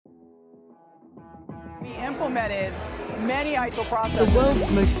We implemented many ITIL processes. The world's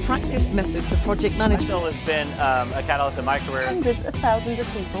most practiced method for project management. ITIL has been a catalyst in my career. Hundreds of thousands of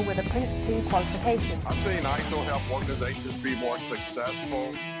people with a Prince 2 qualification. I've seen ITIL help organizations be more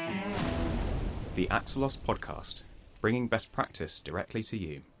successful. The Axelos Podcast, bringing best practice directly to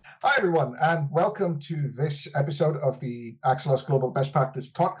you. Hi, everyone, and welcome to this episode of the Axelos Global Best Practice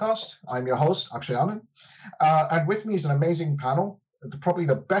Podcast. I'm your host, Akshay Anand, and with me is an amazing panel, probably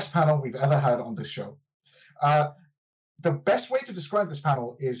the best panel we've ever had on this show. The best way to describe this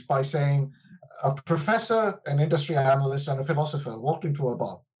panel is by saying a professor, an industry analyst, and a philosopher walked into a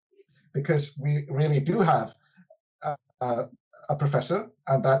bar, because we really do have a professor,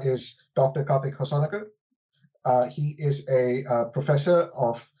 and that is Dr. Karthik Hosanagar. He is a professor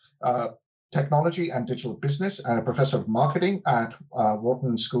of technology and digital business and a professor of marketing at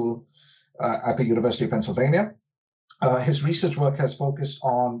Wharton School at the University of Pennsylvania. His research work has focused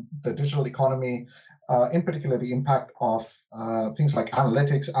on the digital economy, in particular the impact of things like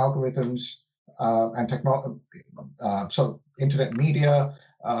analytics, algorithms, and so internet media,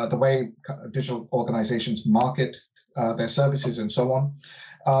 the way digital organizations market their services and so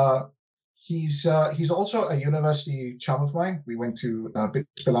on. He's also a university chum of mine. We went to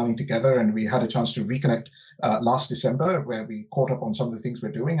BITS Pilani together, and we had a chance to reconnect last December, where we caught up on some of the things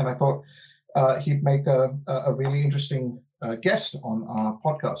we're doing. And I thought he'd make a really interesting guest on our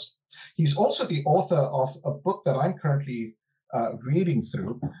podcast. He's also the author of a book that I'm currently reading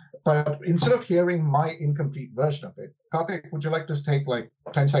through. But instead of hearing my incomplete version of it, Karthik, would you like to take like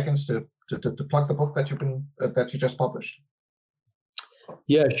 10 seconds to plug the book that you just published?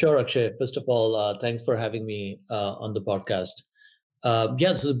 Yeah, sure, Akshay. First of all, thanks for having me on the podcast. So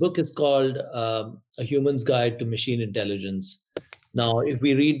the book is called A Human's Guide to Machine Intelligence. Now, if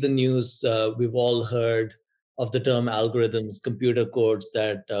we read the news, we've all heard of the term algorithms, computer codes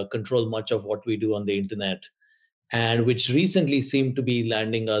that control much of what we do on the internet, and which recently seem to be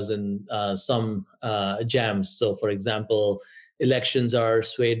landing us in some jams. So, for example, elections are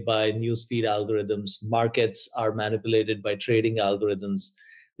swayed by newsfeed algorithms. Markets are manipulated by trading algorithms.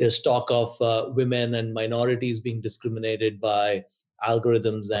 There's talk of women and minorities being discriminated by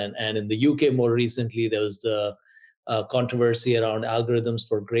algorithms. And in the UK, more recently, there was the controversy around algorithms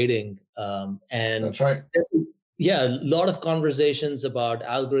for grading. And that's right. Yeah, a lot of conversations about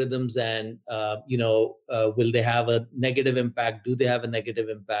algorithms and, will they have a negative impact? Do they have a negative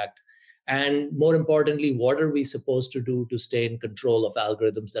impact? And more importantly, what are we supposed to do to stay in control of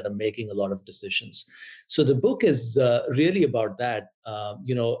algorithms that are making a lot of decisions? So the book is really about that.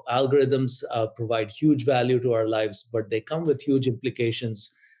 Algorithms provide huge value to our lives, but they come with huge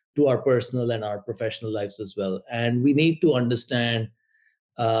implications to our personal and our professional lives as well. And we need to understand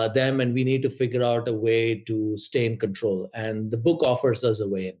them, and we need to figure out a way to stay in control. And the book offers us a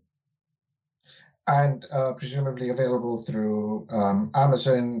way in. And presumably available through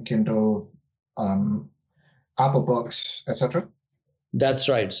Amazon, Kindle, Apple Books, etc. That's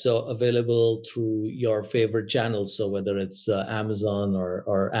right. So available through your favorite channels. So whether it's Amazon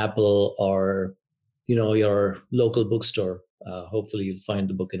or Apple or your local bookstore, hopefully you'll find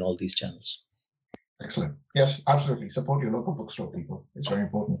the book in all these channels. Excellent. Yes, absolutely. Support your local bookstore, people. It's very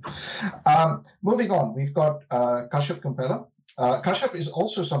important. Moving on, we've got Kashyap Kumpella. Kashyap is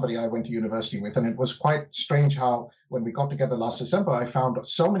also somebody I went to university with, and it was quite strange how when we got together last December, I found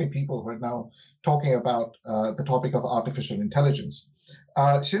so many people who are now talking about the topic of artificial intelligence.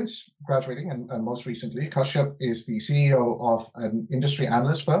 Since graduating, and most recently, Kashyap is the CEO of an industry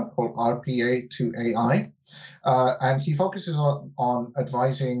analyst firm called RPA2AI, and he focuses on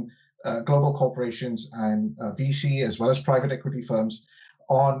advising global corporations and VC as well as private equity firms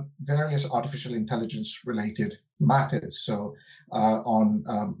on various artificial intelligence related matters. So on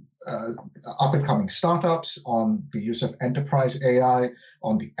up and coming startups, on the use of enterprise AI,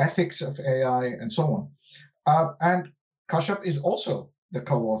 on the ethics of AI, and so on. And Kashyap is also the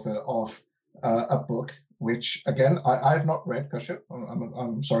co-author of a book, which again, I have not read, Kashyap,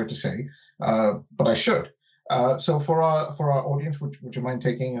 I'm sorry to say, but I should. So for our audience, would you mind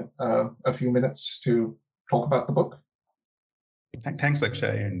taking a few minutes to talk about the book? Thanks,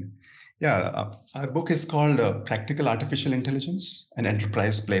 Akshay. And our book is called Practical Artificial Intelligence, an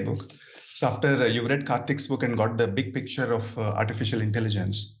Enterprise Playbook. So after you've read Karthik's book and got the big picture of artificial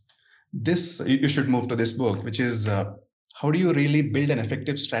intelligence, you should move to this book, which is how do you really build an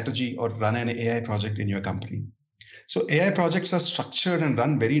effective strategy or run an AI project in your company? So AI projects are structured and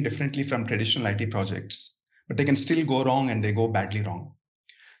run very differently from traditional IT projects, but they can still go wrong, and they go badly wrong.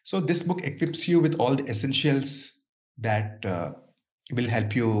 So this book equips you with all the essentials that will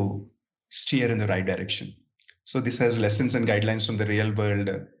help you steer in the right direction. So this has lessons and guidelines from the real world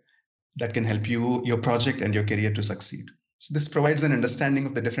that can help you, your project and your career to succeed. So this provides an understanding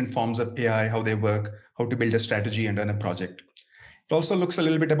of the different forms of AI, how they work, how to build a strategy and run a project. It also looks a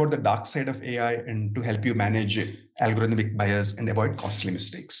little bit about the dark side of AI and to help you manage algorithmic bias and avoid costly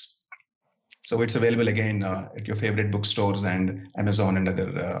mistakes. So it's available again at your favorite bookstores and Amazon and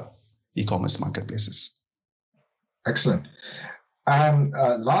other e-commerce marketplaces. Excellent. And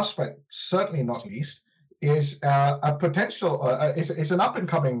last but certainly not least is a potential, is an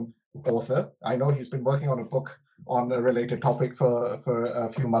up-and-coming author. I know he's been working on a book on a related topic for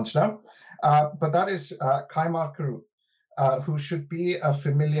a few months now, but that is Kaimar Karu, who should be a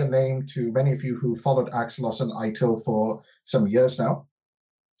familiar name to many of you who followed Axelos and ITIL for some years now.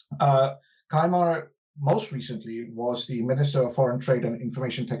 Kaimar most recently was the Minister of Foreign Trade and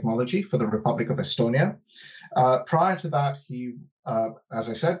Information Technology for the Republic of Estonia. Prior to that, he, as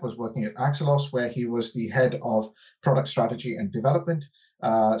I said, was working at Axelos, where he was the head of product strategy and development,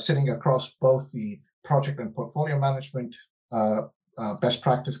 sitting across both the project and portfolio management, best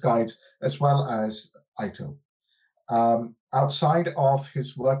practice guides, as well as ITIL. Outside of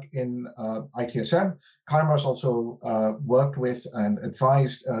his work in ITSM, Kaimar has also worked with and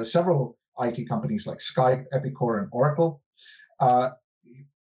advised several IT companies like Skype, Epicor, and Oracle.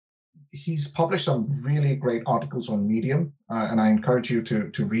 He's published some really great articles on Medium, and I encourage you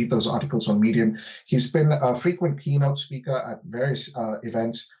to read those articles on Medium. He's been a frequent keynote speaker at various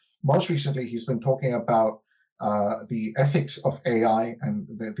events. Most recently, he's been talking about the ethics of AI and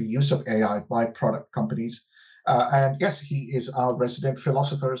the use of AI by product companies. And yes, he is our resident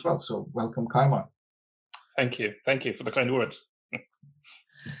philosopher as well. So welcome, Kaimar. Thank you. Thank you for the kind words.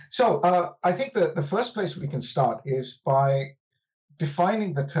 So I think the first place we can start is by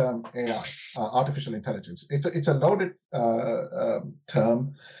defining the term AI, artificial intelligence. It's a loaded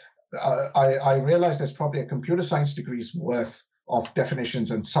term. I realize there's probably a computer science degree's worth of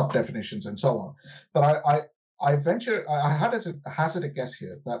definitions and sub-definitions and so on. But I hazard a guess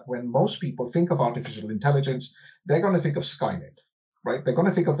here that when most people think of artificial intelligence, they're going to think of Skynet, right? They're going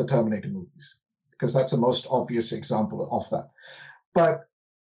to think of the Terminator movies, because that's the most obvious example of that. But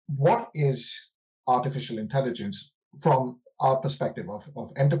what is artificial intelligence from our perspective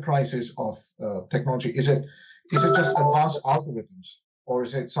of enterprises, of technology? Is it just advanced algorithms, or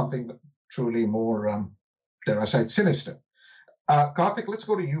is it something that truly more, dare I say, sinister? Karthik, let's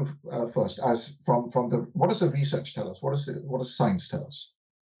go to you first. As from the, what does the research tell us? What does science tell us?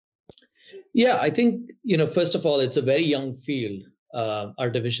 Yeah, I think, first of all, it's a very young field,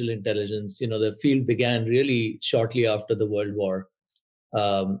 artificial intelligence. The field began really shortly after the World War,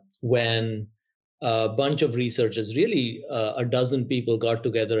 when a bunch of researchers, really a dozen people, got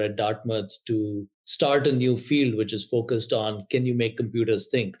together at Dartmouth to start a new field, which is focused on, can you make computers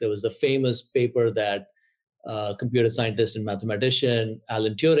think? There was a famous paper that computer scientist and mathematician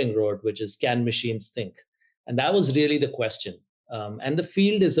Alan Turing wrote, which is, can machines think? And that was really the question. And the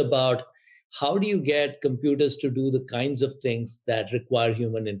field is about, how do you get computers to do the kinds of things that require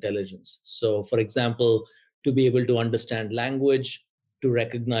human intelligence? So, for example, to be able to understand language, to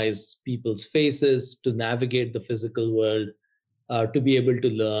recognize people's faces, to navigate the physical world, to be able to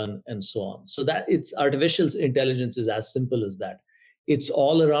learn, and so on. So that it's artificial intelligence is as simple as that. It's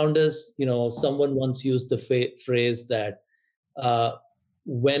all around us. Someone once used the phrase that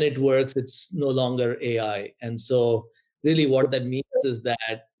when it works, it's no longer AI. And so really what that means is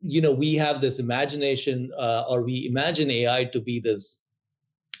that, we have this imagination, or we imagine AI to be this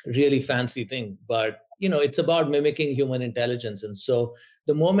really fancy thing, but it's about mimicking human intelligence. And so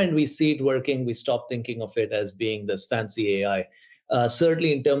the moment we see it working, we stop thinking of it as being this fancy AI.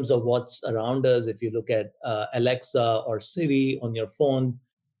 Certainly in terms of what's around us, if you look at Alexa or Siri on your phone,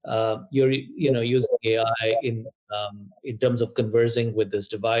 you're using AI in terms of conversing with this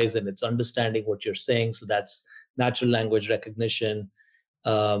device, and it's understanding what you're saying. So that's natural language recognition.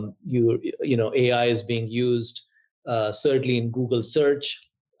 AI is being used certainly in Google search.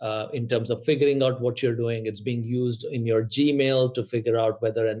 In terms of figuring out what you're doing. It's being used in your Gmail to figure out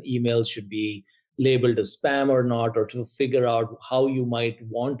whether an email should be labeled as spam or not, or to figure out how you might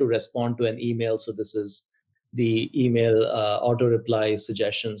want to respond to an email. So this is the email auto reply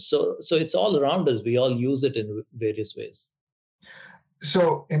suggestions. So it's all around us. We all use it in various ways.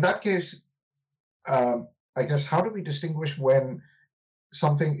 So in that case, I guess, how do we distinguish when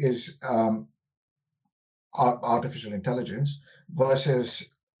something is artificial intelligence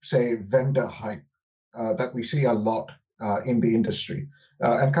versus, say, vendor hype that we see a lot in the industry?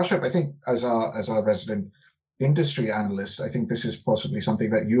 And Kashyap, I think as our resident industry analyst, I think this is possibly something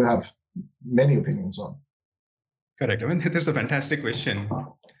that you have many opinions on. Correct. I mean, this is a fantastic question.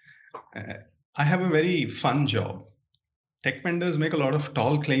 I have a very fun job. tech vendors make a lot of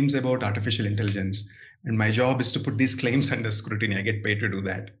tall claims about artificial intelligence. And my job is to put these claims under scrutiny. I get paid to do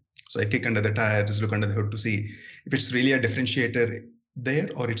that. So I kick under the tires, look under the hood to see if it's really a differentiator there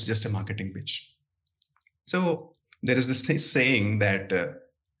or it's just a marketing pitch. So there is this saying that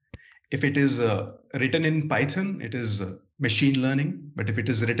if it is written in Python, it is machine learning. But if it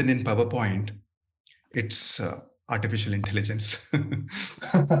is written in PowerPoint, it's artificial intelligence.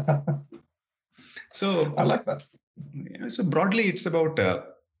 So I like that. So broadly, it's about,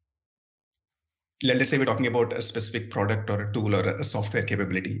 let's say we're talking about a specific product or a tool or a software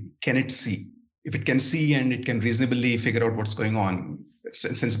capability. Can it see? If it can see and it can reasonably figure out what's going on,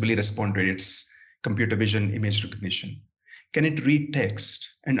 sensibly respond to it, it's computer vision, image recognition. Can it read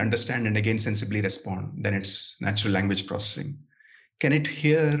text and understand and again sensibly respond? Then it's natural language processing. Can it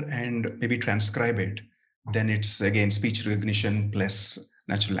hear and maybe transcribe it? Then it's again speech recognition plus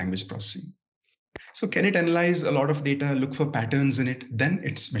natural language processing. So can it analyze a lot of data, look for patterns in it? Then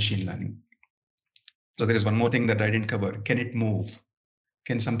it's machine learning. So there is one more thing that I didn't cover. Can it move?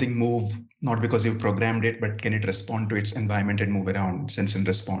 Can something move, not because you've programmed it, but can it respond to its environment and move around, sense and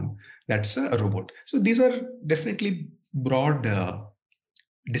respond? That's a robot. So these are definitely broad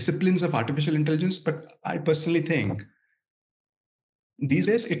disciplines of artificial intelligence, but I personally think these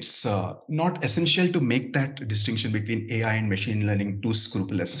days it's not essential to make that distinction between AI and machine learning too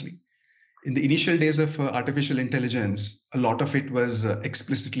scrupulously. In the initial days of artificial intelligence, a lot of it was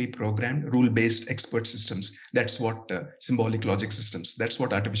explicitly programmed, rule-based expert systems. That's what symbolic logic systems, that's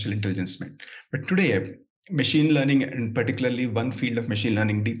what artificial intelligence meant. But today, machine learning, and particularly one field of machine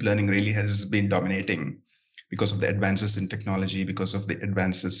learning, deep learning, really has been dominating because of the advances in technology, because of the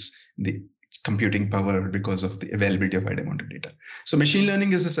advances in the computing power, because of the availability of wide amount of data. So machine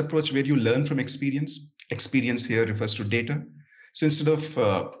learning is this approach where you learn from experience. Experience here refers to data. So instead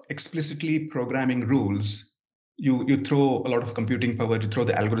of explicitly programming rules, you throw a lot of computing power, you throw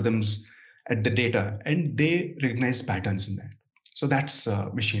the algorithms at the data, and they recognize patterns in that. So that's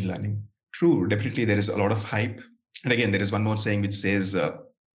machine learning. True, definitely there is a lot of hype. And again, there is one more saying which says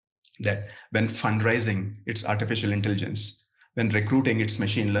that when fundraising, it's artificial intelligence. When recruiting, it's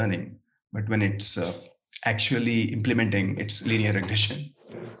machine learning. But when it's actually implementing, it's linear regression.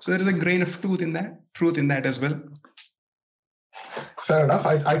 So there is a grain of truth in that as well. Fair enough.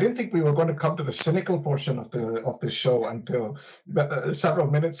 I didn't think we were going to come to the cynical portion of this show until several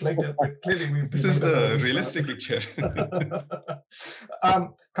minutes later. But clearly, we've. This is the realistic picture.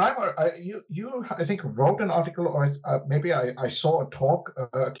 Kaimer, you I think wrote an article, or maybe I saw a talk,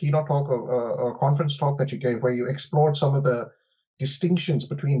 a keynote talk, or a conference talk that you gave, where you explored some of the distinctions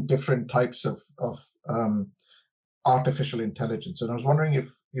between different types of artificial intelligence, and I was wondering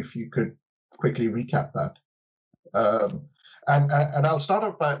if you could quickly recap that. And I'll start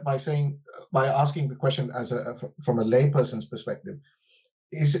off by asking the question from a layperson's perspective.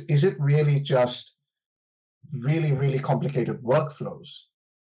 Is it really just really, really complicated workflows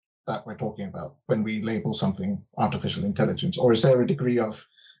that we're talking about when we label something artificial intelligence, or is there a degree of,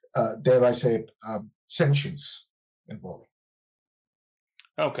 dare I say it, sentience involved?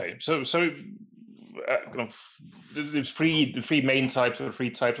 Okay, so there's three main types or three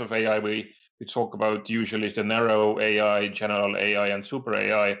types of AI we talk about usually is the narrow AI, general AI, and super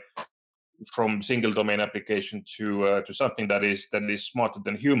AI, from single domain application to something that is smarter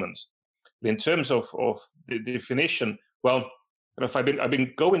than humans. In terms of the definition, well, I've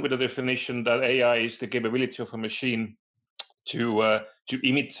been going with the definition that AI is the capability of a machine to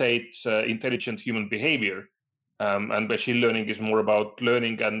imitate intelligent human behavior, and machine learning is more about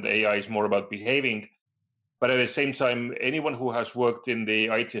learning, and AI is more about behaving. But at the same time, anyone who has worked in the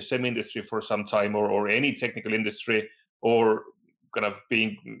ITSM industry for some time, or any technical industry, or kind of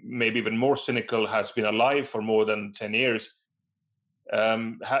being maybe even more cynical, has been alive for more than 10 years,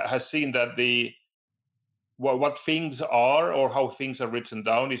 has seen that what things are or how things are written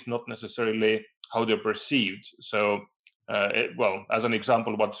down is not necessarily how they're perceived. So, well, as an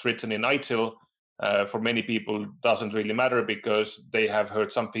example, what's written in ITIL for many people doesn't really matter because they have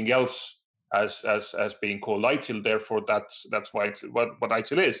heard something else as being called ITIL. Therefore, that's what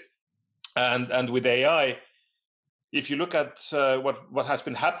ITIL is. And with AI, if you look at what has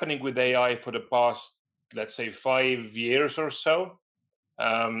been happening with AI for the past, let's say, 5 years or so,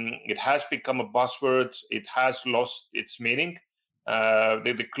 it has become a buzzword. It has lost its meaning.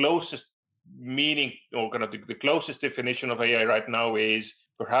 The closest meaning, or kind of the closest definition of AI right now is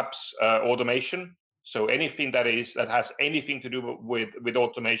perhaps automation. So anything that has anything to do with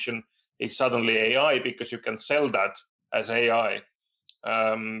automation is suddenly AI, because you can sell that as AI.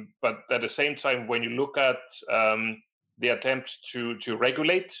 But at the same time, when you look at the attempts to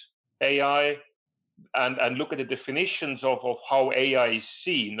regulate AI, and look at the definitions of how AI is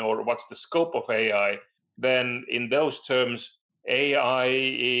seen or what's the scope of AI, then in those terms, AI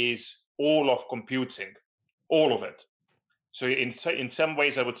is all of computing, all of it. So in some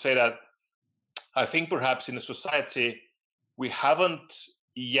ways, I would say that I think perhaps in a society, we haven't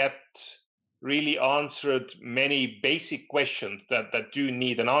yet really answered many basic questions that do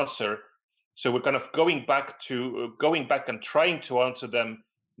need an answer. So we're kind of going back and trying to answer them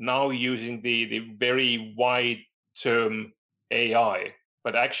now using the very wide term AI,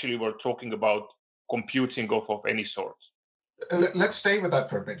 but actually we're talking about computing of any sort. Let's stay with that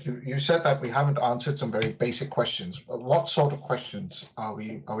for a bit. You said that we haven't answered some very basic questions. What sort of questions are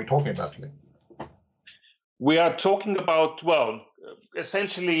we talking about here? We are talking about, well,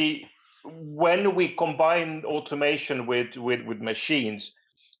 essentially when we combine automation with machines.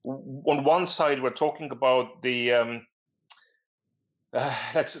 On one side, we're talking about the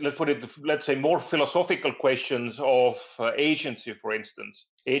let's say more philosophical questions of agency, for instance.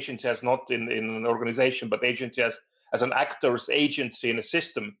 Agency as not in an organization, but agency as an actor's agency in a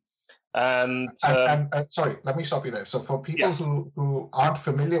system. And sorry, let me stop you there. So for people yes. who aren't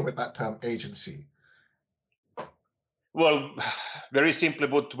familiar with that term agency. Well, very simply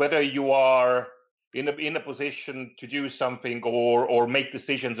put, whether you are in a position to do something or make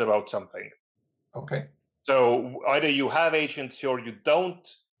decisions about something. Okay. So either you have agency or you don't.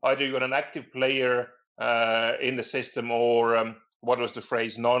 Either you're an active player in the system, or what was the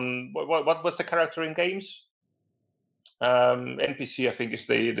phrase? What was the character in games? NPC, I think, is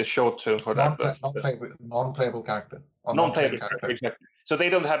the short term for that. Non-playable character. Non-playable character, exactly. So they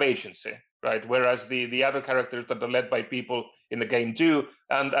don't have agency, right? Whereas the other characters that are led by people in the game do,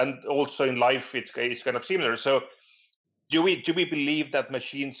 and also in life it's kind of similar. So do we believe that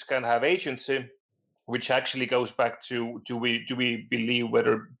machines can have agency? Which actually goes back to do we believe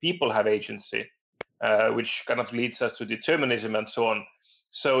whether people have agency, which kind of leads us to determinism and so on.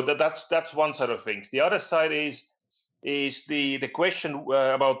 So that's one side of things. The other side is the question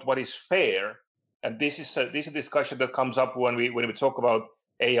about what is fair, and this is a discussion that comes up when we talk about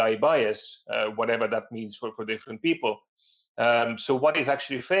AI bias, whatever that means for different people. So what is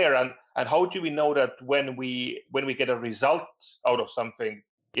actually fair, and how do we know that when we get a result out of something,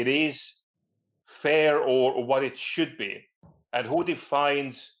 it is fair or what it should be, and who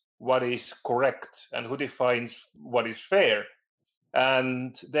defines what is correct and who defines what is fair?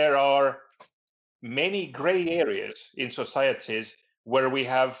 And there are many gray areas in societies where we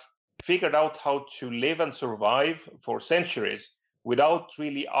have figured out how to live and survive for centuries without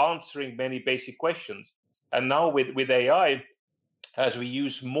really answering many basic questions. And now with AI, as we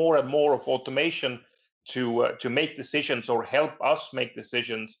use more and more of automation to make decisions or help us make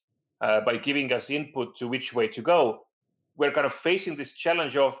decisions by giving us input to which way to go, we're kind of facing this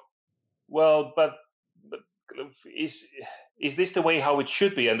challenge of, well, but is this the way how it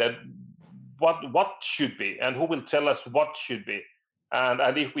should be? And then what should be, and who will tell us what should be?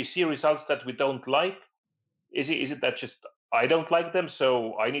 And if we see results that we don't like, is it that just I don't like them,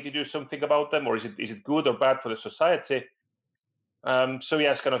 so I need to do something about them, or is it good or bad for the society? So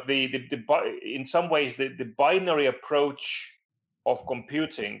yes, kind of in some ways the binary approach of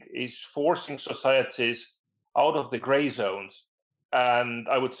computing is forcing societies out of the gray zones. And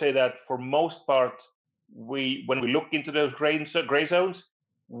I would say that for most part, when we look into those gray zones,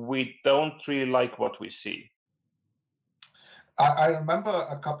 we don't really like what we see. I remember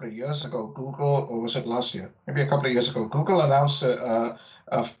a couple of years ago, Google, or was it last year? Maybe a couple of years ago, Google announced a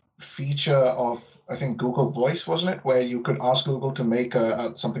feature of, I think, Google Voice, wasn't it? Where you could ask Google to make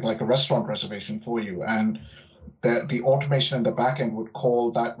something like a restaurant reservation for you. And the automation in the back end would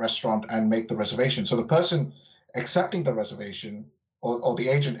call that restaurant and make the reservation. So the person accepting the reservation or the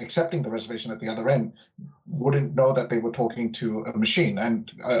agent accepting the reservation at the other end wouldn't know that they were talking to a machine.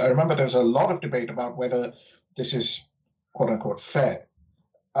 And I remember there's a lot of debate about whether this is quote unquote fair.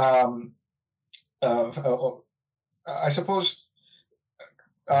 I suppose,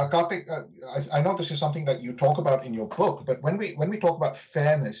 Karthik, I know this is something that you talk about in your book, but when we talk about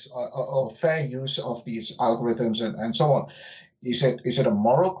fairness or fair use of these algorithms and so on, is it a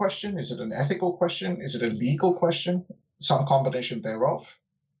moral question? Is it an ethical question? Is it a legal question? Some combination thereof?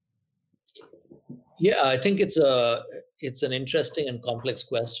 Yeah, I think it's an interesting and complex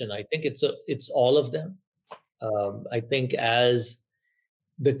question. I think it's all of them. I think as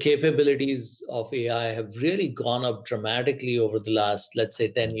the capabilities of AI have really gone up dramatically over the last, let's say,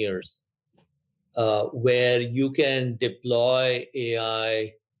 10 years, where you can deploy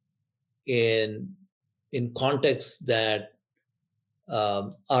AI in contexts that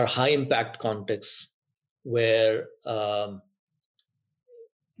are high impact contexts, where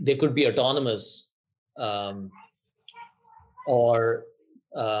they could be autonomous Or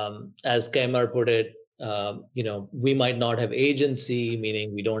as Kemar put it, we might not have agency,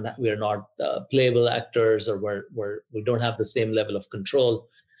 meaning we are not playable actors, or we don't have the same level of control.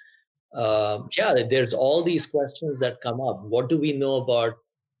 There's all these questions that come up. What do we know about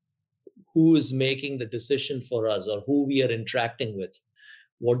who is making the decision for us, or who we are interacting with?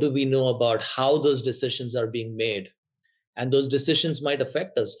 What do we know about how those decisions are being made? And those decisions might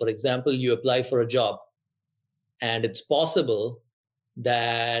affect us. For example, you apply for a job, and it's possible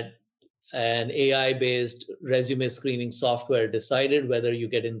that an AI-based resume screening software decided whether you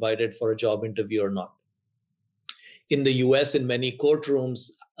get invited for a job interview or not. In the US, in many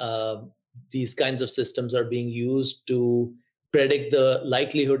courtrooms, these kinds of systems are being used to predict the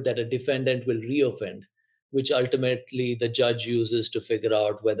likelihood that a defendant will reoffend, which ultimately the judge uses to figure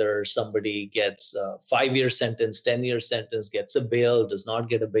out whether somebody gets a 5-year sentence, 10-year sentence, gets a bail, does not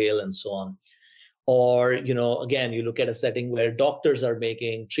get a bail, and so on. Or, again, you look at a setting where doctors are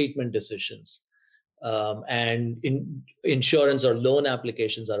making treatment decisions, and insurance or loan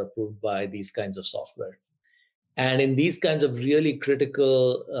applications are approved by these kinds of software. And in these kinds of really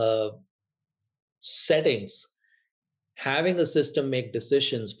critical settings, having the system make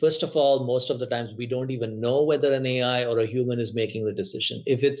decisions, first of all, most of the times we don't even know whether an AI or a human is making the decision.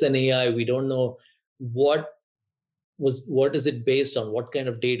 If it's an AI, we don't know what is it based on, what kind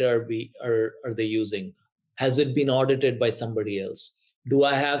of data are they using? Has it been audited by somebody else? Do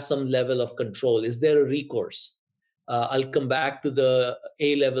I have some level of control? Is there a recourse? I'll come back to the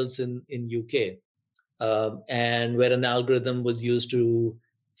A levels in UK, and where an algorithm was used to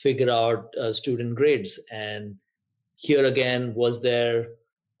figure out student grades. And here again, was there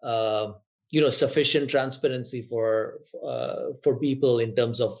sufficient transparency for people in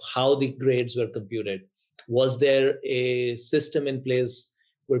terms of how the grades were computed? Was there a system in place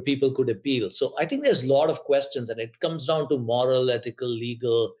where people could appeal? So I think there's a lot of questions, and it comes down to moral, ethical,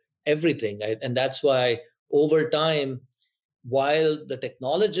 legal, everything. And that's why over time, while the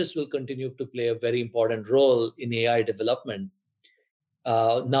technologists will continue to play a very important role in AI development,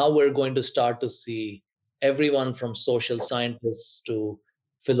 now we're going to start to see everyone from social scientists to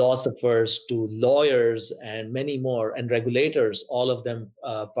philosophers to lawyers and many more, and regulators, all of them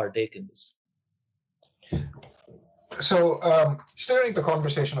partake in this. So, steering the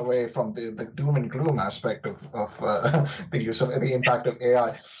conversation away from the doom and gloom aspect of the use of the impact of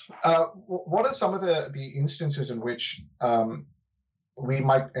AI, what are some of the instances in which we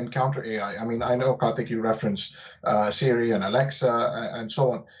might encounter AI? I mean, I know, Karthik, you referenced Siri and Alexa and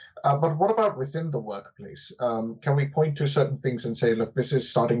so on, but what about within the workplace? Can we point to certain things and say, look, this is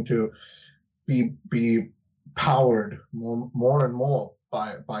starting to be powered more and more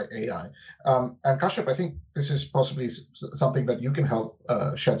by AI? And Kashyap, I think this is possibly something that you can help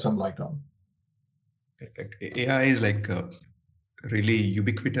shed some light on. AI is really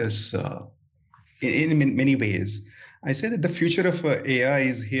ubiquitous in many ways. I say that the future of AI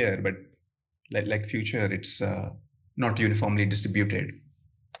is here, but like future, it's not uniformly distributed.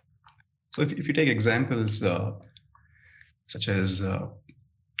 So if you take examples such as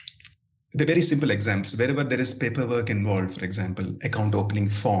the very simple examples, wherever there is paperwork involved, for example, account opening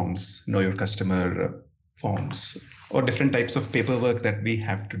forms, know your customer forms, or different types of paperwork that we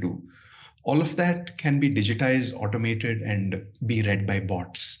have to do, all of that can be digitized, automated, and be read by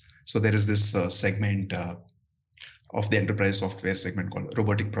bots. So there is this segment of the enterprise software segment called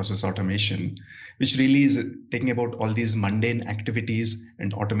robotic process automation, which really is taking about all these mundane activities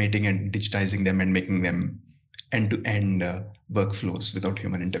and automating and digitizing them and making them end-to-end workflows without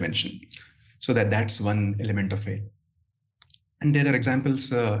human intervention. So that's one element of it. And there are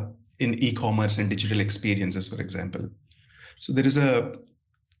examples in e-commerce and digital experiences, for example. So there is a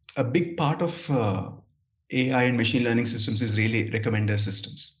big part of AI and machine learning systems is really recommender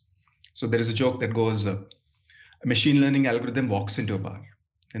systems. So there is a joke that goes, a machine learning algorithm walks into a bar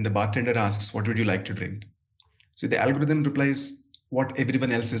and the bartender asks, what would you like to drink? So the algorithm replies, what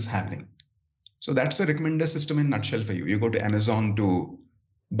everyone else is having. So that's a recommender system in a nutshell for you. You go to Amazon to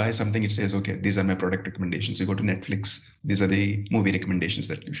buy something, it says, okay, these are my product recommendations. You go to Netflix, these are the movie recommendations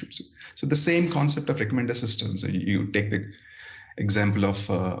that you should see. So the same concept of recommender systems, you take the example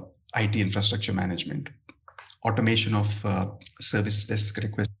of IT infrastructure management, automation of service desk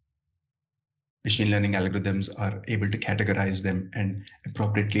requests. Machine learning algorithms are able to categorize them and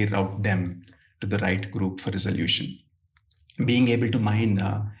appropriately route them to the right group for resolution. Being able to mine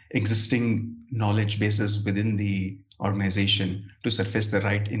existing knowledge bases within the organization to surface the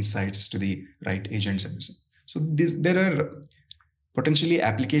right insights to the right agents. So there are potentially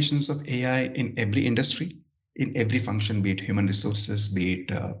applications of AI in every industry, in every function, be it human resources, be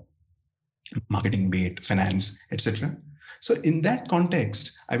it marketing, be it finance, etc. So in that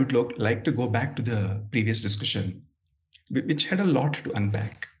context, I would like to go back to the previous discussion, which had a lot to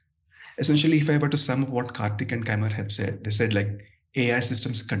unpack. Essentially, if I were to sum up what Karthik and Kaimer have said, they said like AI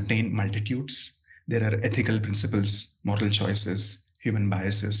systems contain multitudes. There are ethical principles, moral choices, human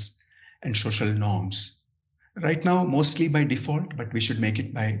biases, and social norms. Right now, mostly by default, but we should make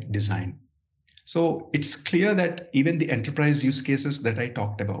it by design. So it's clear that even the enterprise use cases that I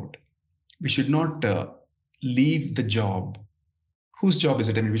talked about, we should not leave the job. Whose job is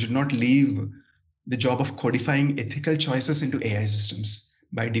it? I mean, we should not leave the job of codifying ethical choices into AI systems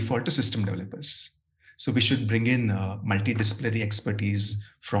by default to system developers. So we should bring in multidisciplinary expertise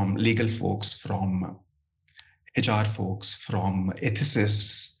from legal folks, from HR folks, from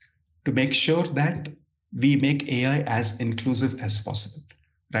ethicists, to make sure that we make AI as inclusive as possible.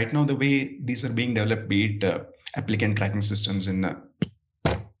 Right now, the way these are being developed, be it applicant tracking systems in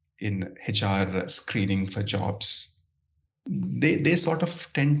HR screening for jobs, they sort of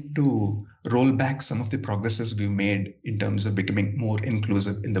tend to roll back some of the progresses we've made in terms of becoming more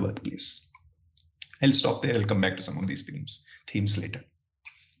inclusive in the workplace. I'll stop there. I'll come back to some of these themes later.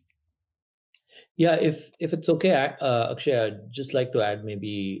 Yeah, if it's okay, Akshay, I'd just like to add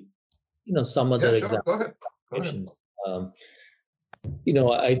maybe some other examples. I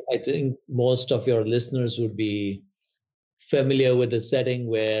think most of your listeners would be familiar with the setting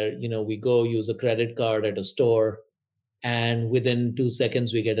where we go use a credit card at a store, and within 2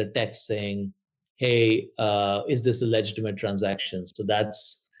 seconds we get a text saying, hey, is this a legitimate transaction? So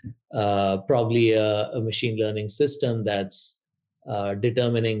that's probably a machine learning system that's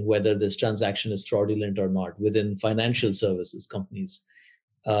determining whether this transaction is fraudulent or not within financial services companies.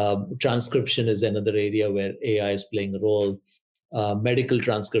 Transcription is another area where AI is playing a role. Medical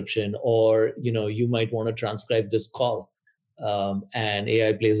transcription, or you might want to transcribe this call, and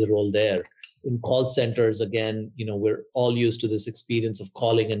AI plays a role there. In call centers, again, we're all used to this experience of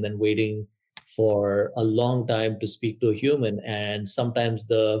calling and then waiting for a long time to speak to a human, and sometimes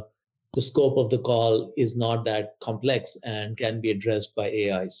the scope of the call is not that complex and can be addressed by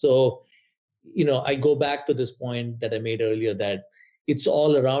AI. So, I go back to this point that I made earlier, that it's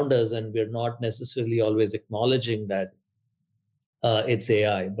all around us and we're not necessarily always acknowledging that it's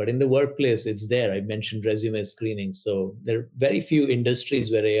AI, but in the workplace, it's there. I mentioned resume screening. So there are very few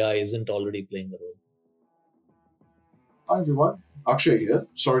industries where AI isn't already playing a role. Hi, everyone. Akshay here.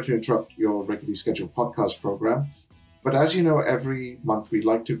 Sorry to interrupt your regularly scheduled podcast program. But as you know, every month we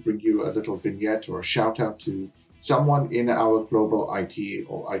like to bring you a little vignette or a shout out to someone in our global IT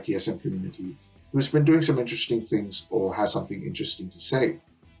or ITSM community who's been doing some interesting things or has something interesting to say.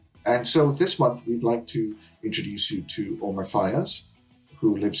 And so this month, we'd like to introduce you to Omar Fayaz,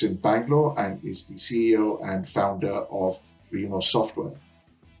 who lives in Bangalore and is the CEO and founder of Remo Software.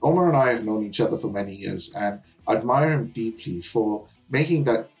 Omar and I have known each other for many years and admire him deeply for making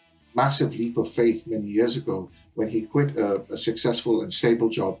that massive leap of faith many years ago when he quit a successful and stable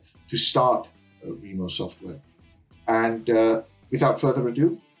job to start Remo Software. And without further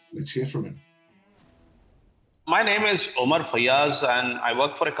ado, let's hear from him. My name is Omar Fayaz, and I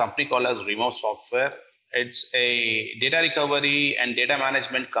work for a company called as Remo Software. It's a data recovery and data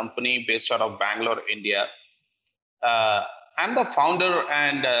management company based out of Bangalore, India. I'm the founder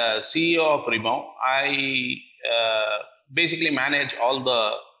and CEO of Remo. I basically manage all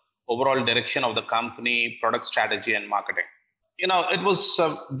the overall direction of the company, product strategy, and marketing. It was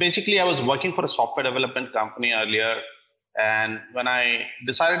basically I was working for a software development company earlier, and when I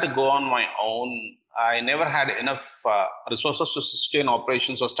decided to go on my own, I never had enough resources to sustain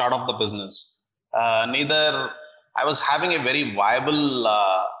operations or start off the business. Neither I was having a very viable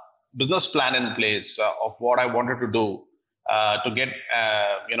business plan in place of what I wanted to do to get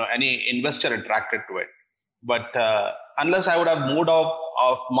any investor attracted to it. But unless I would have moved out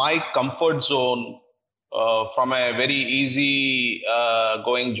of my comfort zone from a very easy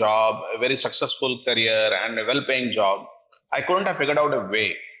going job, a very successful career, and a well-paying job, I couldn't have figured out a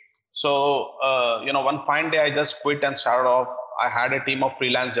way. So, one fine day I just quit and started off. I had a team of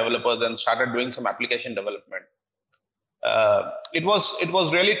freelance developers and started doing some application development. It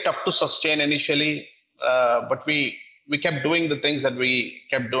was really tough to sustain initially, but we kept doing the things that we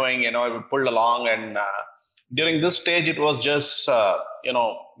kept doing. We pulled along, and during this stage, it was just we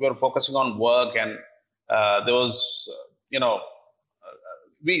were focusing on work, and there was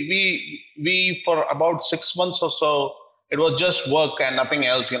we for about 6 months or so, it was just work and nothing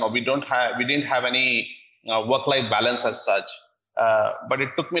else. We didn't have any work-life balance as such. But it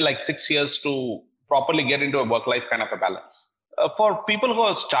took me like 6 years to properly get into a work-life kind of a balance. For people who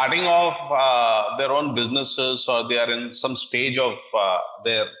are starting off their own businesses, or they are in some stage of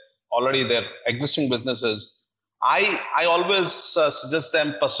their already their existing businesses, I always suggest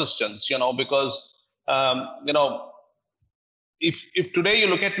them persistence, because, if today you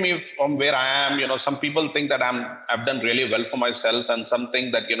look at me from where I am, some people think that I've done really well for myself, and some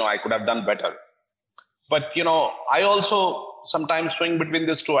think that, I could have done better. But, I also sometimes swing between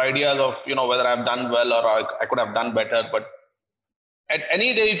these two ideas of, whether I've done well or I could have done better. But at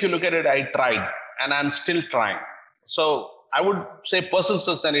any day, if you look at it, I tried and I'm still trying. So I would say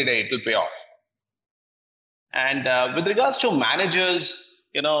persistence any day, it will pay off. And with regards to managers,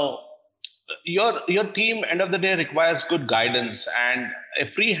 your team, end of the day, requires good guidance and a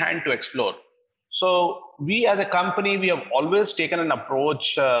free hand to explore. So we as a company, we have always taken an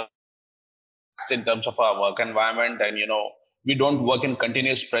approach in terms of our work environment, and we don't work in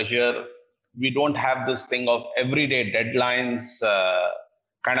continuous pressure. We don't have this thing of everyday deadlines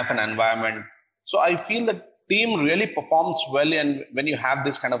kind of an environment. So I feel the team really performs well and when you have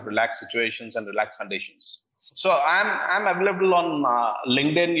this kind of relaxed situations and relaxed conditions. So I'm available on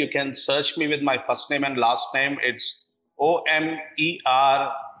LinkedIn. You can search me with my first name and last name. It's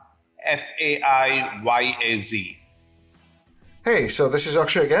OmerFaiyaz. Hey, so this is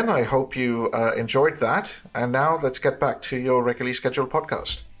Akshay again. I hope you enjoyed that. And now let's get back to your regularly scheduled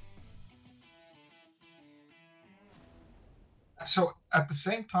podcast. So at the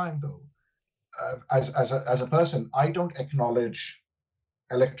same time, though, as a person, I don't acknowledge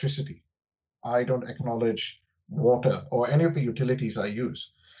electricity. I don't acknowledge water or any of the utilities I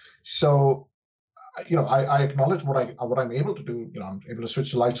use. So, I acknowledge what I'm able to do. I'm able to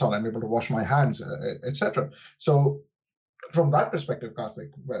switch the lights on. I'm able to wash my hands, etc. So, from that perspective, Karthik,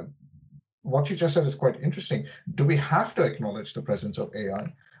 what you just said is quite interesting. Do we have to acknowledge the presence of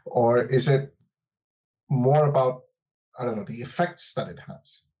AI, or is it more about, the effects that it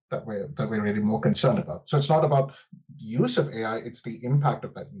has that we're really more concerned about? So it's not about use of AI; it's the impact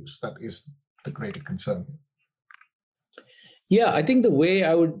of that use that is the greater concern. Yeah, I think the way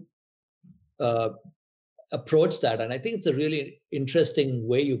I would approach that, and I think it's a really interesting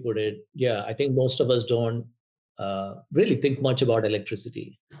way you put it. Yeah, I think most of us don't really think much about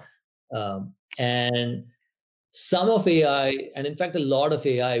electricity. And some of AI, and in fact, a lot of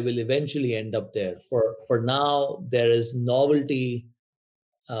AI will eventually end up there. For now, there is novelty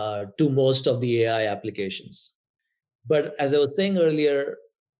to most of the AI applications. But as I was saying earlier,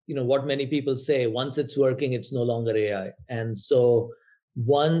 what many people say, once it's working, it's no longer AI. And so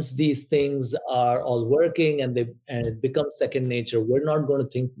once these things are all working and it becomes second nature, we're not going to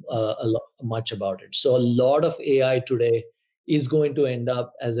think much about it. So a lot of AI today is going to end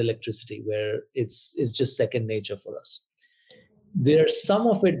up as electricity, where it's just second nature for us. There's some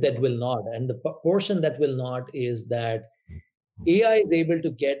of it that will not, and the portion that will not is that AI is able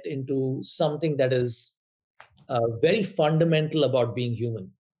to get into something that is very fundamental about being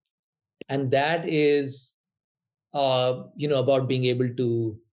human, and that is about being able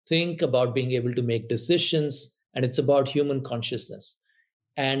to think, about being able to make decisions, and it's about human consciousness.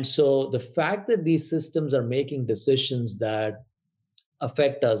 And so the fact that these systems are making decisions that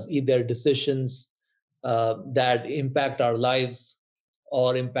affect us, either decisions that impact our lives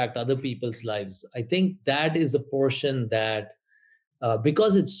or impact other people's lives, I think that is a portion that,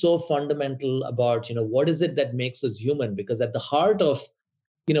 because it's so fundamental about, what is it that makes us human? Because at the heart of,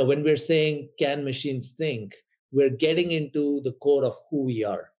 when we're saying, can machines think, we're getting into the core of who we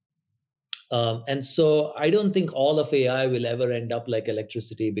are. And so I don't think all of AI will ever end up like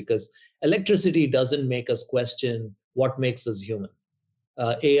electricity, because electricity doesn't make us question what makes us human.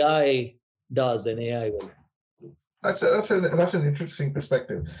 AI does, and AI will. That's an interesting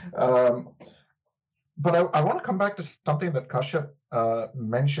perspective. But I want to come back to something that Kashyap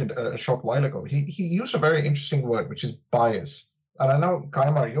mentioned a short while ago. He used a very interesting word, which is bias. And I know,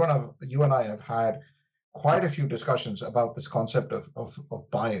 Kaimar, you and I have had quite a few discussions about this concept of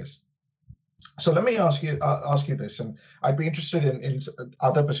bias. So let me ask you this, and I'd be interested in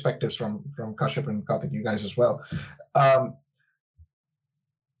other perspectives from Kashyap and Karthik, you guys as well.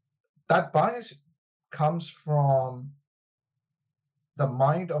 That bias comes from the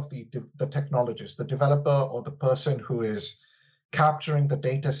mind of the technologist, the developer, or the person who is capturing the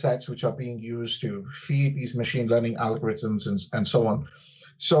data sets which are being used to feed these machine learning algorithms and so on.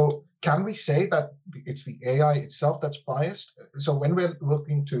 So can we say that it's the AI itself that's biased? So when we're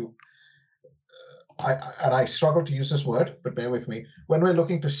looking to, and I struggle to use this word, but bear with me, when we're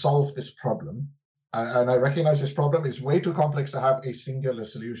looking to solve this problem, and I recognize this problem is way too complex to have a singular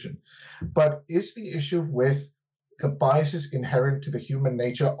solution, but is the issue with the biases inherent to the human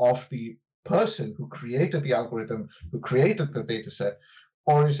nature of the person who created the algorithm, who created the data set,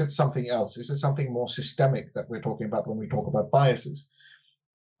 or is it something else? Is it something more systemic that we're talking about when we talk about biases?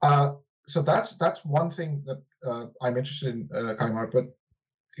 So that's one thing that I'm interested in, Kaimar. But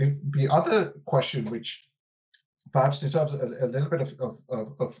the other question, which perhaps deserves a little bit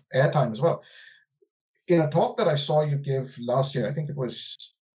of airtime as well, in a talk that I saw you give last year, I think it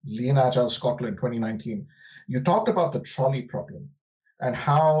was Lean Agile Scotland 2019, you talked about the trolley problem and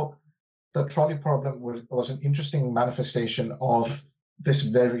how the trolley problem was an interesting manifestation of this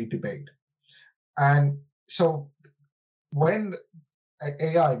very debate. And so when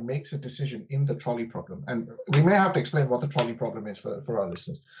AI makes a decision in the trolley problem, and we may have to explain what the trolley problem is for our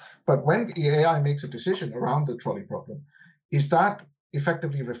listeners, but when the AI makes a decision around the trolley problem, is that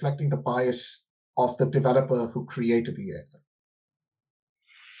effectively reflecting the bias of the developer who created the AI?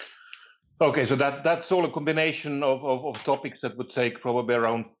 Okay, so that's all a combination of topics that would take probably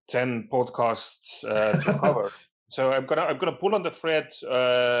around 10 podcasts to cover. So I'm gonna pull on the thread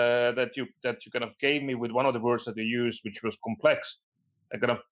that you kind of gave me with one of the words that you used, which was complex. I'm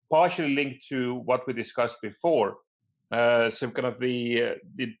kind of partially linked to what we discussed before. So kind of the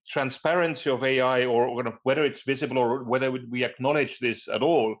transparency of AI, or kind of whether it's visible or whether we acknowledge this at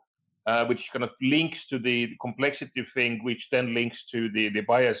all, which kind of links to the complexity thing, which then links to the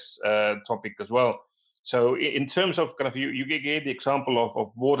bias topic as well. So in terms of kind of, you gave the example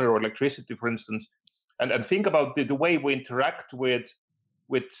of water or electricity, for instance, and think about the way we interact with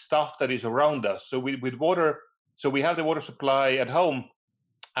stuff that is around us. So with water, so we have the water supply at home,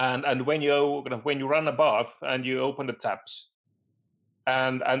 and when you run a bath and you open the taps,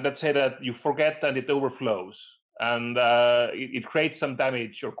 and let's say that you forget and it overflows, and it creates some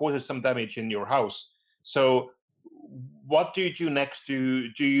damage or causes some damage in your house. So what do you do next? Do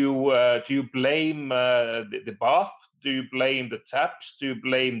you blame the bath? Do you blame the taps? Do you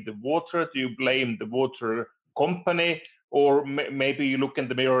blame the water? Do you blame the water company? Or maybe you look in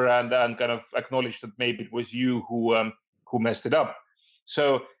the mirror and kind of acknowledge that maybe it was you who messed it up.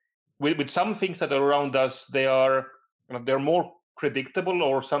 So with some things that are around us, they're more predictable,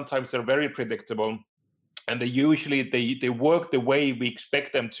 or sometimes they're very predictable, and they work the way we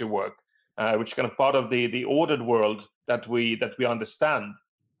expect them to work, which is kind of part of the ordered world that we understand.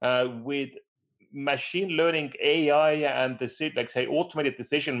 With machine learning, AI, and automated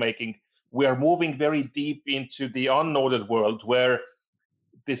decision making, we are moving very deep into the unordered world, where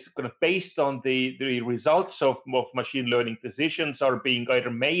this kind of based on the results of machine learning, decisions are being either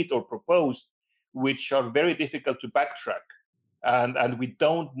made or proposed, which are very difficult to backtrack, and we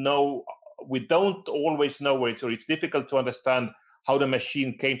don't always know it, or it's difficult to understand how the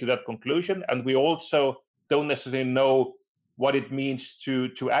machine came to that conclusion, and we also don't necessarily know what it means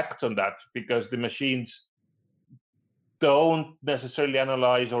to act on that, because the machines don't necessarily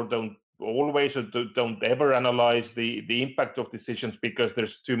analyze, or don't always, or don't ever analyze the impact of decisions, because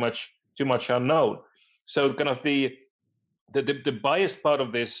there's too much unknown. So kind of the biased part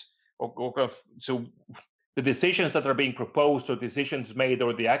of this, so the decisions that are being proposed, or decisions made,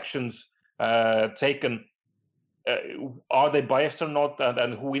 or the actions taken, are they biased or not,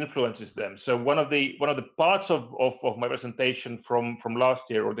 and who influences them? So one of the parts of my presentation from last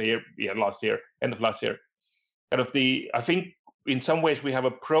year, or end of last year, kind of I think in some ways we have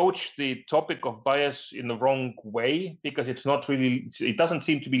approached the topic of bias in the wrong way, because it doesn't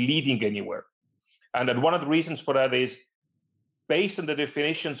seem to be leading anywhere. And then one of the reasons for that is, based on the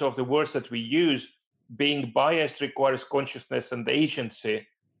definitions of the words that we use, being biased requires consciousness and agency,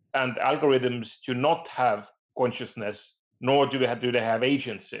 and algorithms do not have consciousness, nor do they have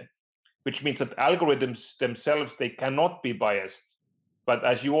agency, which means that algorithms themselves, they cannot be biased. But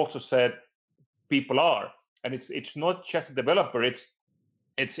as you also said, people are, and it's not just the developer,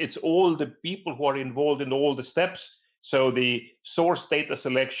 it's all the people who are involved in all the steps. So the source data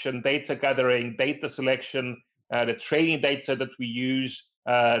selection, data gathering, data selection, the training data that we use,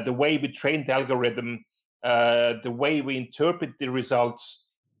 the way we train the algorithm, the way we interpret the results,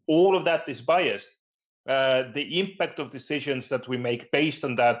 all of that is biased. The impact of decisions that we make based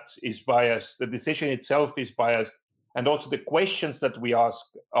on that is biased. The decision itself is biased, and also the questions that we ask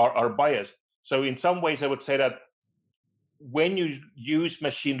are biased. So in some ways, I would say that when you use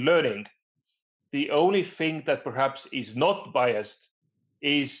machine learning, the only thing that perhaps is not biased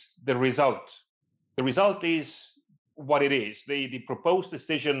is the result. The result is what it is. The proposed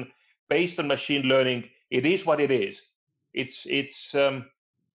decision based on machine learning, it is what it is. It's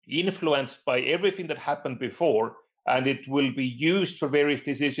influenced by everything that happened before, and it will be used for various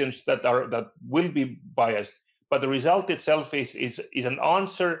decisions that will be biased. But the result itself is an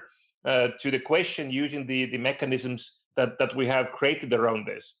answer to the question using the mechanisms that we have created around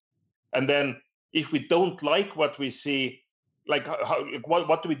this. And then if we don't like what we see,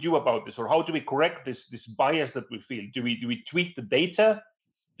 what do we do about this, or how do we correct this bias that we feel? Do we tweak the data?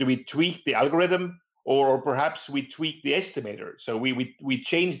 Do we tweak the algorithm, or perhaps we tweak the estimator? So we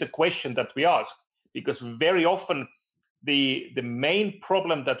change the question that we ask, because very often the main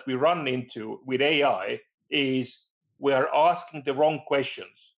problem that we run into with AI is we are asking the wrong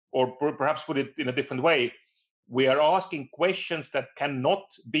questions, or perhaps put it in a different way, we are asking questions that cannot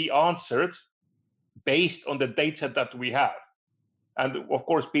be answered based on the data that we have. And of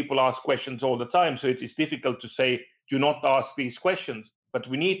course, people ask questions all the time, so it's difficult to say, do not ask these questions. But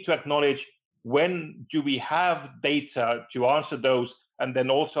we need to acknowledge, when do we have data to answer those, and then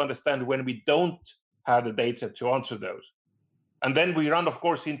also understand when we don't have the data to answer those. And then we run, of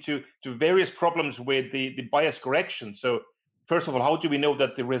course, into various problems with the bias correction. So first of all, how do we know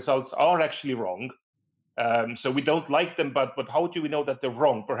that the results are actually wrong? So we don't like them, but how do we know that they're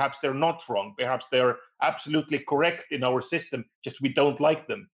wrong? Perhaps they're not wrong. Perhaps they're absolutely correct in our system, just we don't like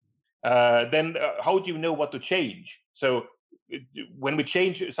them. Then how do you know what to change? So when we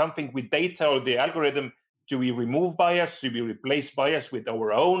change something with data or the algorithm, do we remove bias? Do we replace bias with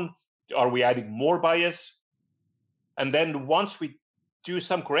our own? Are we adding more bias? And then once we do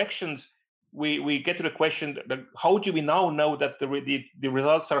some corrections, we get to the question, how do we now know that the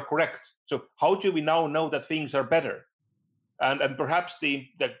results are correct? So how do we now know that things are better? And perhaps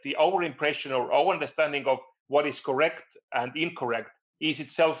our impression or our understanding of what is correct and incorrect is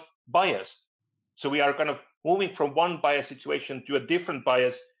itself biased. So we are kind of moving from one bias situation to a different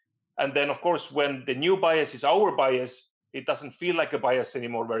bias. And then, of course, when the new bias is our bias, it doesn't feel like a bias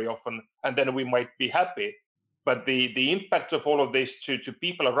anymore very often. And then we might be happy. But the impact of all of this to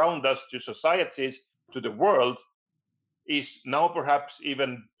people around us, to societies, to the world, is now perhaps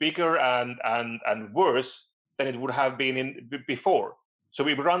even bigger and worse than it would have been before. So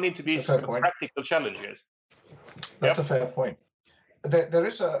we run into these practical challenges. That's a fair point. There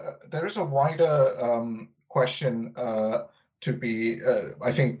is a wider question to be,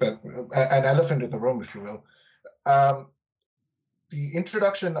 I think, that an elephant in the room, if you will. The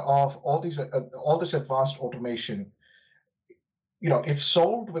introduction of all this advanced automation, it's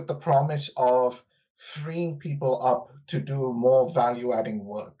sold with the promise of freeing people up to do more value-adding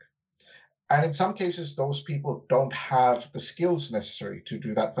work. And in some cases, those people don't have the skills necessary to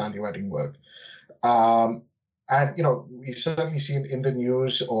do that value-adding work. And we've certainly seen in the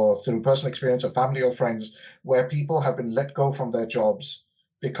news or through personal experience of family or friends where people have been let go from their jobs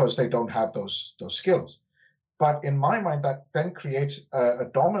because they don't have those skills. But in my mind, that then creates a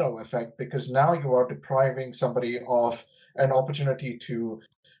domino effect, because now you are depriving somebody of an opportunity to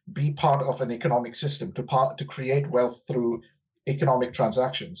be part of an economic system, to create wealth through economic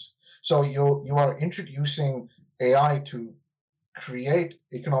transactions. So you are introducing AI to create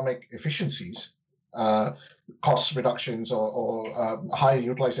economic efficiencies, cost reductions or higher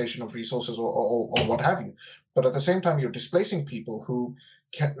utilization of resources or what have you. But at the same time, you're displacing people who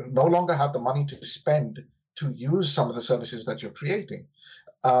no longer have the money to spend to use some of the services that you're creating.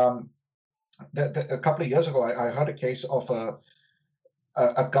 A couple of years ago, I heard a case of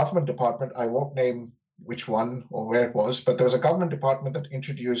a government department. I won't name which one or where it was, but there was a government department that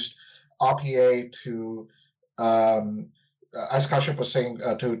introduced RPA to, as Kashyap was saying,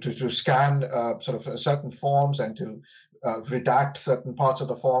 to scan sort of certain forms and to redact certain parts of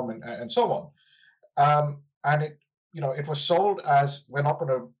the form and so on. And it was sold as we're not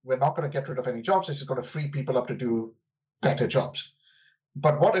going to get rid of any jobs. This is going to free people up to do better jobs.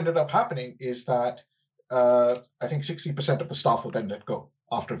 But what ended up happening is that I think 60% of the staff were then let go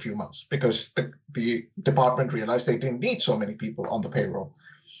after a few months, because the department realized they didn't need so many people on the payroll.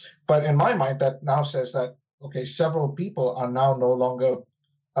 But in my mind, that now says that, okay, several people are now no longer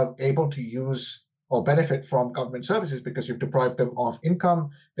able to use or benefit from government services because you've deprived them of income.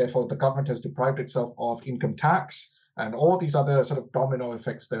 Therefore, the government has deprived itself of income tax and all these other sort of domino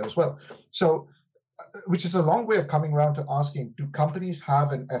effects there as well. So, which is a long way of coming around to asking, do companies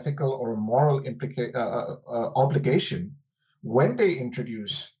have an ethical or a moral obligation when they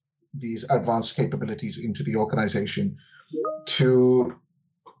introduce these advanced capabilities into the organization to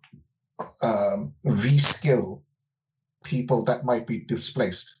reskill people that might be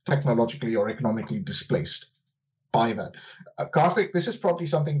displaced, technologically or economically displaced by that? Karthik, this is probably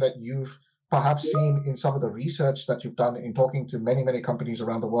something that you've perhaps seen in some of the research that you've done in talking to many, many companies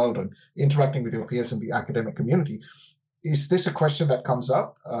around the world and interacting with your peers in the academic community. Is this a question that comes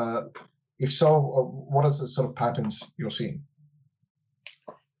up? If so, what are the sort of patterns you're seeing?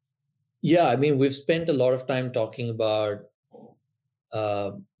 Yeah, I mean, we've spent a lot of time talking about,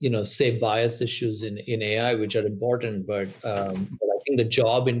 say, bias issues in AI, which are important, but I think the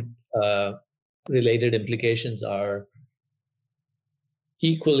job related implications are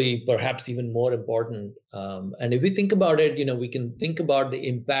equally, perhaps even more important. And if we think about it, we can think about the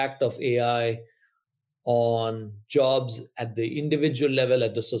impact of AI on jobs at the individual level,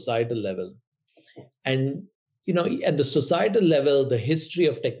 at the societal level. And, at the societal level, the history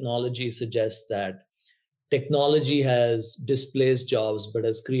of technology suggests that technology has displaced jobs, but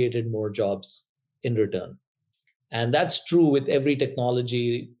has created more jobs in return. And that's true with every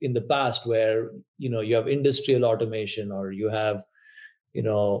technology in the past where, you have industrial automation, or you have,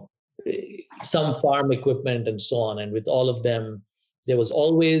 some farm equipment and so on. And with all of them, there was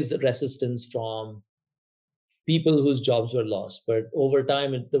always resistance from people whose jobs were lost. But over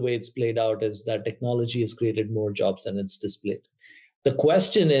time, the way it's played out is that technology has created more jobs than it's displayed. The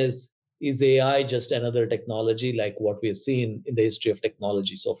question is AI just another technology like what we have seen in the history of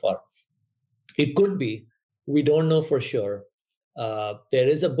technology so far? It could be. We don't know for sure. There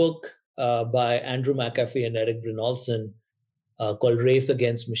is a book by Andrew McAfee and Eric Brynjolfsson called Race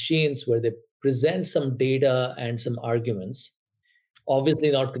Against Machines, where they present some data and some arguments.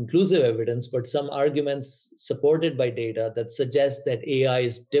 Obviously not conclusive evidence, but some arguments supported by data that suggest that AI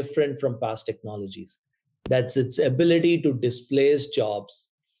is different from past technologies. That's its ability to displace jobs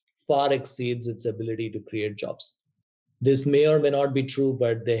far exceeds its ability to create jobs. This may or may not be true,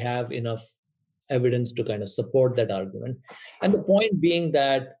 but they have enough evidence to kind of support that argument. And the point being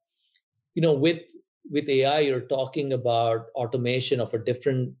that, with AI, you're talking about automation of a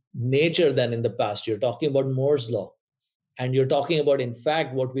different nature than in the past. You're talking about Moore's law. And you're talking about, in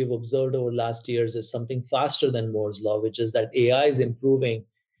fact, what we've observed over the last years is something faster than Moore's law, which is that AI is improving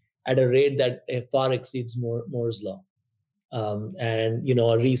at a rate that far exceeds Moore's law. And,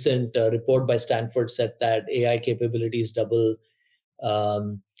 a recent report by Stanford said that AI capabilities double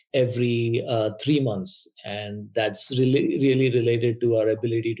every 3 months. And that's really related to our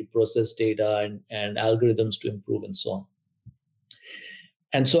ability to process data and algorithms to improve and so on.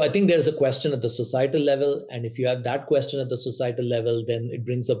 And so I think there's a question at the societal level. And if you have that question at the societal level, then it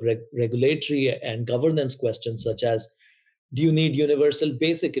brings up regulatory and governance questions such as, do you need universal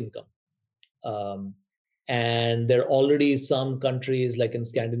basic income? And there are already some countries, like in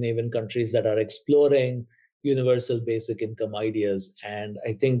Scandinavian countries, that are exploring universal basic income ideas. And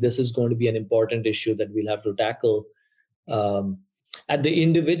I think this is going to be an important issue that we'll have to tackle. At the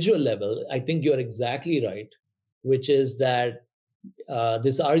individual level, I think you're exactly right, which is that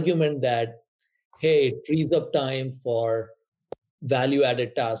this argument that, hey, it frees up time for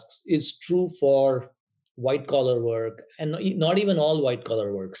value-added tasks is true for white-collar work, and not even all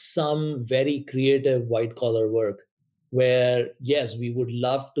white-collar work, some very creative white-collar work where, yes, we would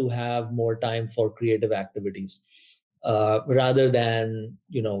love to have more time for creative activities rather than,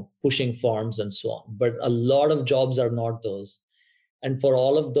 pushing forms and so on. But a lot of jobs are not those. And for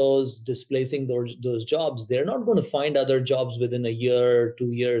all of those displacing those jobs, they're not going to find other jobs within a year or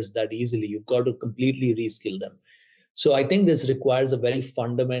 2 years that easily. You've got to completely reskill them. So I think this requires a very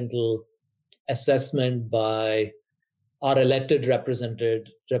fundamental assessment by our elected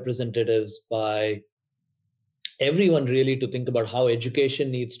representatives, by everyone really, to think about how education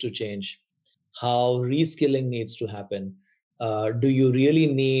needs to change, how reskilling needs to happen. Do you really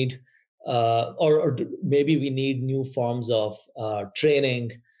need or maybe we need new forms of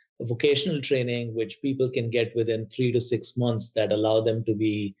training, vocational training, which people can get within 3 to 6 months that allow them to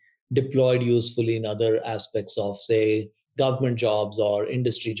be deployed usefully in other aspects of, say, government jobs or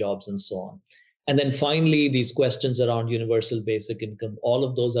industry jobs and so on. And then finally, these questions around universal basic income, all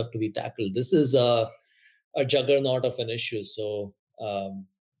of those have to be tackled. This is a juggernaut of an issue. So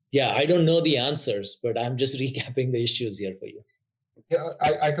I don't know the answers, but I'm just recapping the issues here for you. Yeah,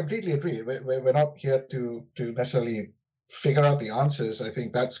 I completely agree. We're not here to necessarily figure out the answers. I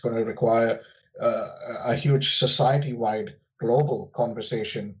think that's going to require a huge society-wide global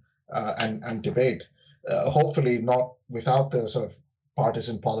conversation and debate. Hopefully not without the sort of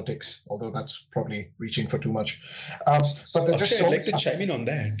partisan politics, although that's probably reaching for too much. But I'd like to chime in on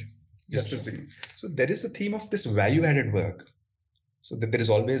that. Just to see. So there is the theme of this value-added work. So that there is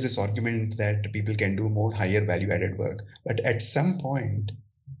always this argument that people can do more higher value-added work. But at some point,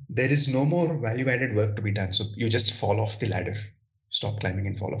 there is no more value-added work to be done. So you just fall off the ladder, stop climbing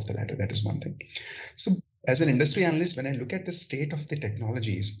and fall off the ladder. That is one thing. So as an industry analyst, when I look at the state of the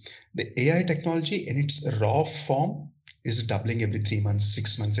technologies, the AI technology in its raw form is doubling every 3 months,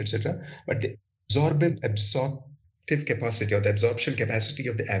 6 months, etc. But the absorptive capacity or the absorption capacity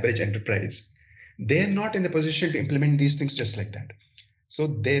of the average enterprise, they're not in the position to implement these things just like that. So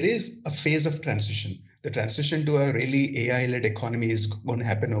there is a phase of transition. The transition to a really AI-led economy is going to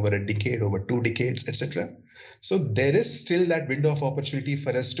happen over a decade, over 2 decades, etc. So there is still that window of opportunity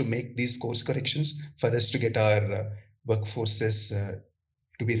for us to make these course corrections, for us to get our workforces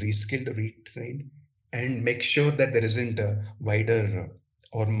to be reskilled, retrained, and make sure that there isn't a wider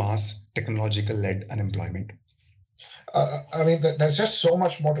or mass technological-led unemployment? I mean, there's just so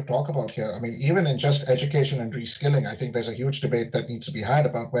much more to talk about here. I mean, even in just education and reskilling, I think there's a huge debate that needs to be had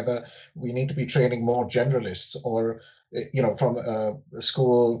about whether we need to be training more generalists or, from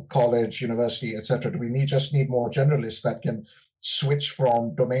school, college, university, etc. Do we just need more generalists that can switch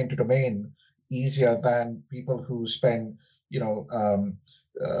from domain to domain easier than people who spend,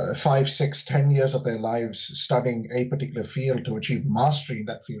 5, 6, 10 years of their lives studying a particular field to achieve mastery in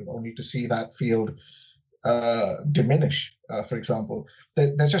that field, only to see that field diminish, for example.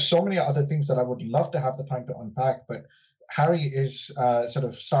 There's just so many other things that I would love to have the time to unpack, but Harry is sort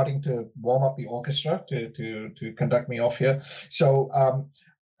of starting to warm up the orchestra to conduct me off here. So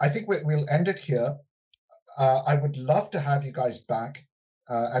I think we'll end it here. I would love to have you guys back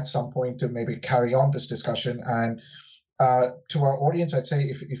at some point to maybe carry on this discussion. And to our audience, I'd say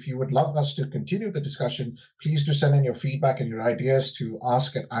if you would love us to continue the discussion, please do send in your feedback and your ideas to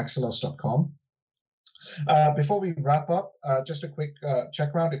ask@axelos.com. Before we wrap up, just a quick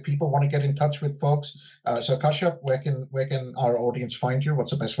check round. If people want to get in touch with folks, so Kashyap, where can our audience find you?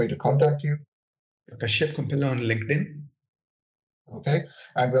 What's the best way to contact you? Kashyap Kumpella on LinkedIn. Okay,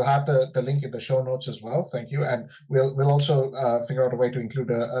 and we'll have the link in the show notes as well. Thank you, and we'll also figure out a way to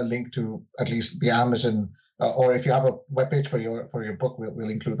include a link to at least the Amazon, or if you have a webpage for your book, we'll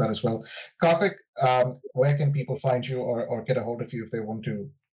include that as well. Karthik, where can people find you or get a hold of you if they want to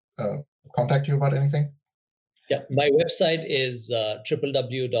contact you about anything? Yeah, my website is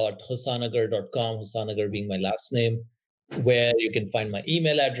www.hosanagar.com, Hosanagar being my last name, where you can find my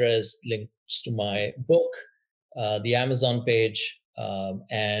email address, links to my book, the Amazon page,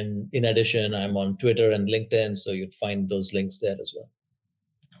 and in addition, I'm on Twitter and LinkedIn, so you'd find those links there as well.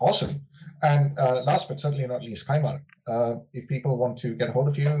 Awesome. And last but certainly not least, Kaimar, if people want to get a hold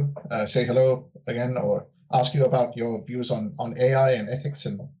of you, say hello again, or ask you about your views on AI and ethics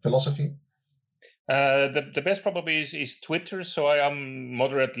and philosophy. The best probably is Twitter. So I am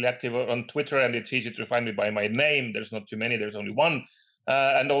moderately active on Twitter, and it's easy to find me by my name. There's not too many. There's only one.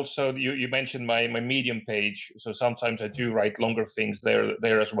 And also, you mentioned my Medium page. So sometimes I do write longer things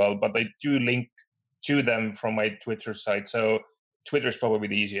there as well. But I do link to them from my Twitter site. So Twitter is probably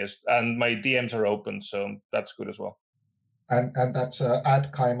the easiest. And my DMs are open, so that's good as well. And that's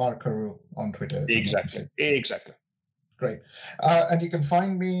 @Kaimar Karu on Twitter. Exactly. Great. And you can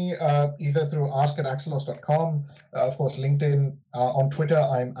find me either through ask@axelos.com, of course, LinkedIn. On Twitter,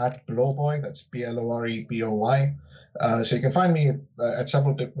 I'm @Blowboy. That's BLOREBOY. So you can find me at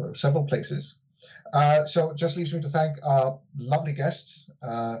several places. So just leaves me to thank our lovely guests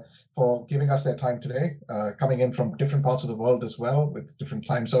for giving us their time today, coming in from different parts of the world as well with different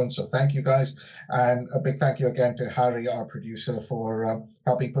time zones. So thank you guys. And a big thank you again to Harry, our producer, for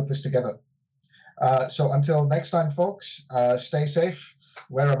helping put this together. So until next time, folks, stay safe,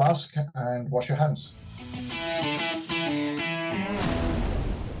 wear a mask, and wash your hands.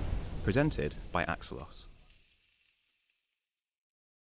 Presented by Axelos.